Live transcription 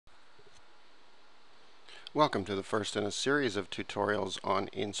Welcome to the first in a series of tutorials on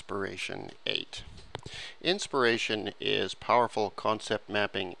Inspiration 8. Inspiration is powerful concept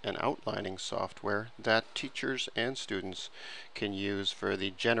mapping and outlining software that teachers and students can use for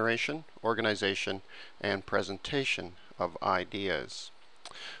the generation, organization, and presentation of ideas.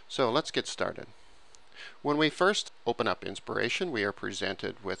 So let's get started. When we first open up Inspiration, we are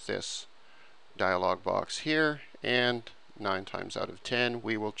presented with this dialog box here, and 9 times out of 10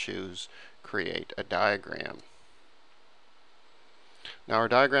 we will choose Create a Diagram. Now our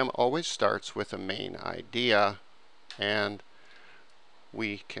diagram always starts with a main idea, and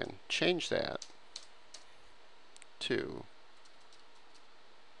we can change that to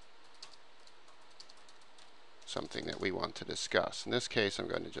something that we want to discuss. In this case, I'm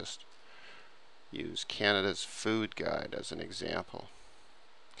going to just use Canada's food guide as an example.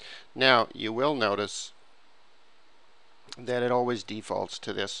 Now you will notice that it always defaults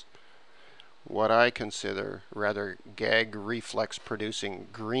to this what I consider rather gag reflex producing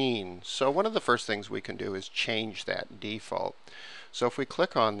green. So one of the first things we can do is change that default. So if we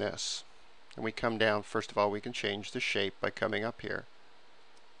click on this and we come down, first of all we can change the shape by coming up here,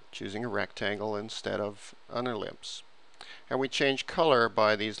 choosing a rectangle instead of an ellipse. And we change color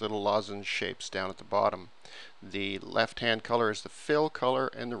by these little lozenge shapes down at the bottom. The left hand color is the fill color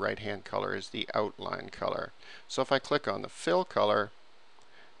and the right hand color is the outline color. So if I click on the fill color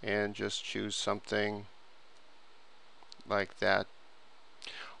and just choose something like that.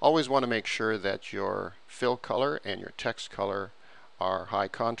 Always want to make sure that your fill color and your text color are high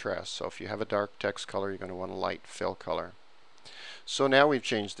contrast. So if you have a dark text color, you're going to want a light fill color. So now we've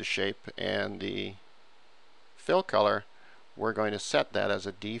changed the shape and the fill color. We're going to set that as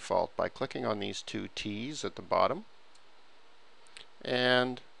a default by clicking on these two T's at the bottom,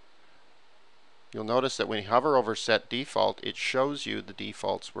 and you'll notice that when you hover over Set Default, it shows you the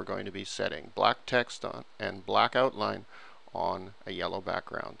defaults we're going to be setting. Black text on and black outline on a yellow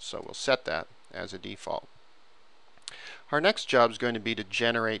background. So we'll set that as a default. Our next job is going to be to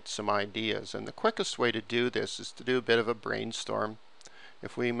generate some ideas. And the quickest way to do this is to do a bit of a brainstorm.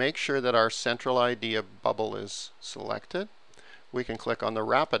 If we make sure that our central idea bubble is selected, we can click on the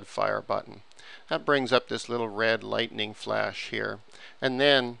Rapid Fire button. That brings up this little red lightning flash here. And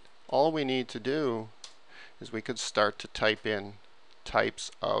then all we need to do is we could start to type in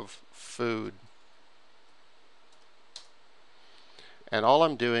types of food. And all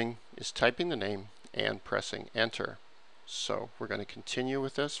I'm doing is typing the name and pressing enter. So we're going to continue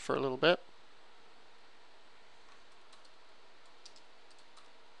with this for a little bit.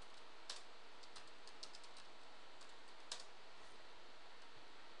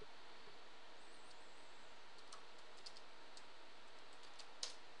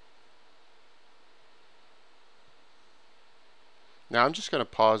 Now I'm just going to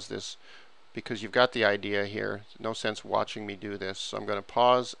pause this because you've got the idea here. No sense watching me do this, so I'm going to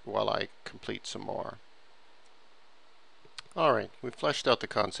pause while I complete some more. Alright, we've fleshed out the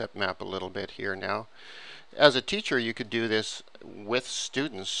concept map a little bit here now. As a teacher, you could do this with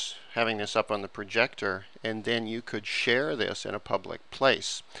students, having this up on the projector, and then you could share this in a public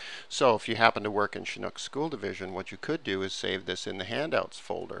place. So if you happen to work in Chinook School Division, what you could do is save this in the handouts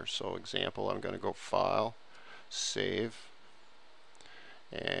folder. So example, I'm going to go File, Save,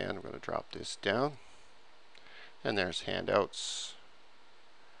 and I'm going to drop this down, and there's handouts,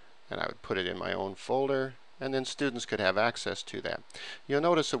 and I would put it in my own folder, and then students could have access to that. You'll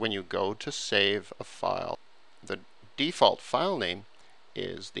notice that when you go to save a file, the default file name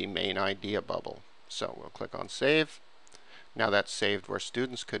is the main idea bubble. So we'll click on save. Now that's saved where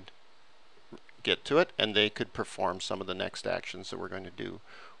students could get to it and they could perform some of the next actions that we're going to do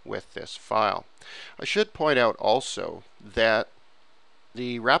with this file. I should point out also that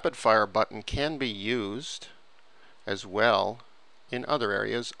the rapid fire button can be used as well in other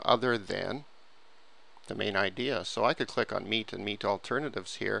areas other than the main idea. So I could click on Meet and Meet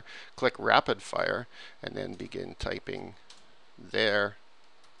Alternatives here, click Rapid Fire, and then begin typing there.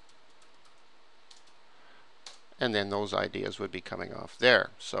 And then those ideas would be coming off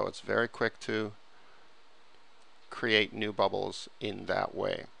there. So it's very quick to create new bubbles in that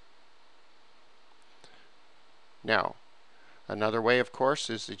way. Now, another way, of course,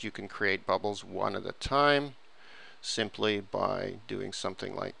 is that you can create bubbles one at a time simply by doing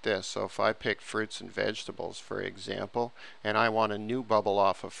something like this. So if I pick fruits and vegetables, for example, and I want a new bubble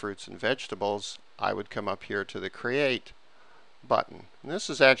off of fruits and vegetables, I would come up here to the Create button. And this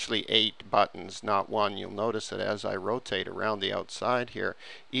is actually 8 buttons, not one. You'll notice that as I rotate around the outside here,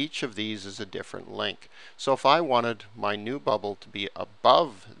 each of these is a different link. So if I wanted my new bubble to be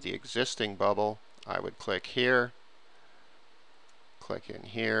above the existing bubble, I would click here, click in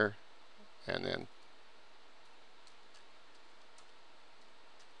here, and then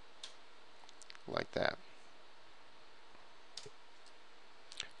like that.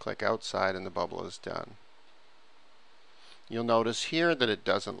 Click outside and the bubble is done. You'll notice here that it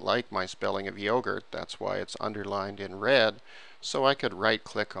doesn't like my spelling of yogurt. That's why it's underlined in red. So I could right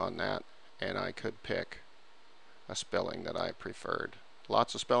click on that and I could pick a spelling that I preferred.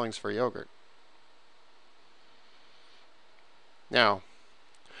 Lots of spellings for yogurt. Now,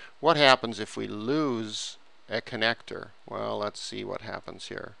 what happens if we lose a connector? Well, let's see what happens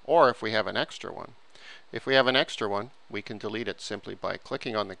here. Or if we have an extra one. If we have an extra one, we can delete it simply by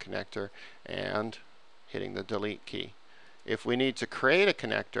clicking on the connector and hitting the delete key. If we need to create a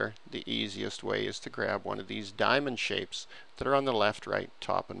connector, the easiest way is to grab one of these diamond shapes that are on the left, right,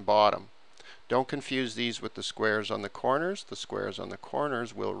 top, and bottom. Don't confuse these with the squares on the corners. The squares on the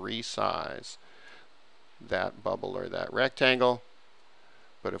corners will resize that bubble or that rectangle.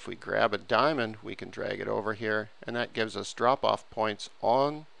 But if we grab a diamond, we can drag it over here, and that gives us drop-off points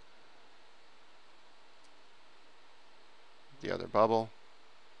on the other bubble.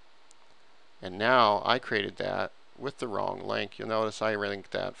 And now I created that with the wrong link. You'll notice I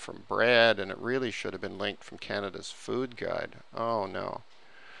linked that from bread, and it really should have been linked from Canada's Food Guide. Oh no.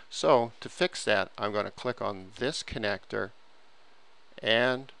 So to fix that, I'm going to click on this connector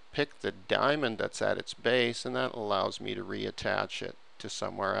and pick the diamond that's at its base, and that allows me to reattach it to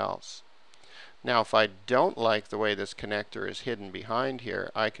somewhere else. Now if I don't like the way this connector is hidden behind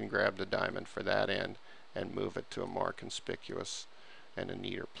here, I can grab the diamond for that end and move it to a more conspicuous and a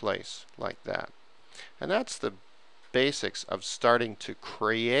neater place like that. And that's the basics of starting to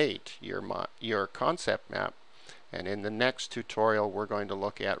create your concept map. And in the next tutorial, we're going to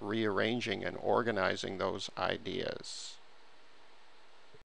look at rearranging and organizing those ideas.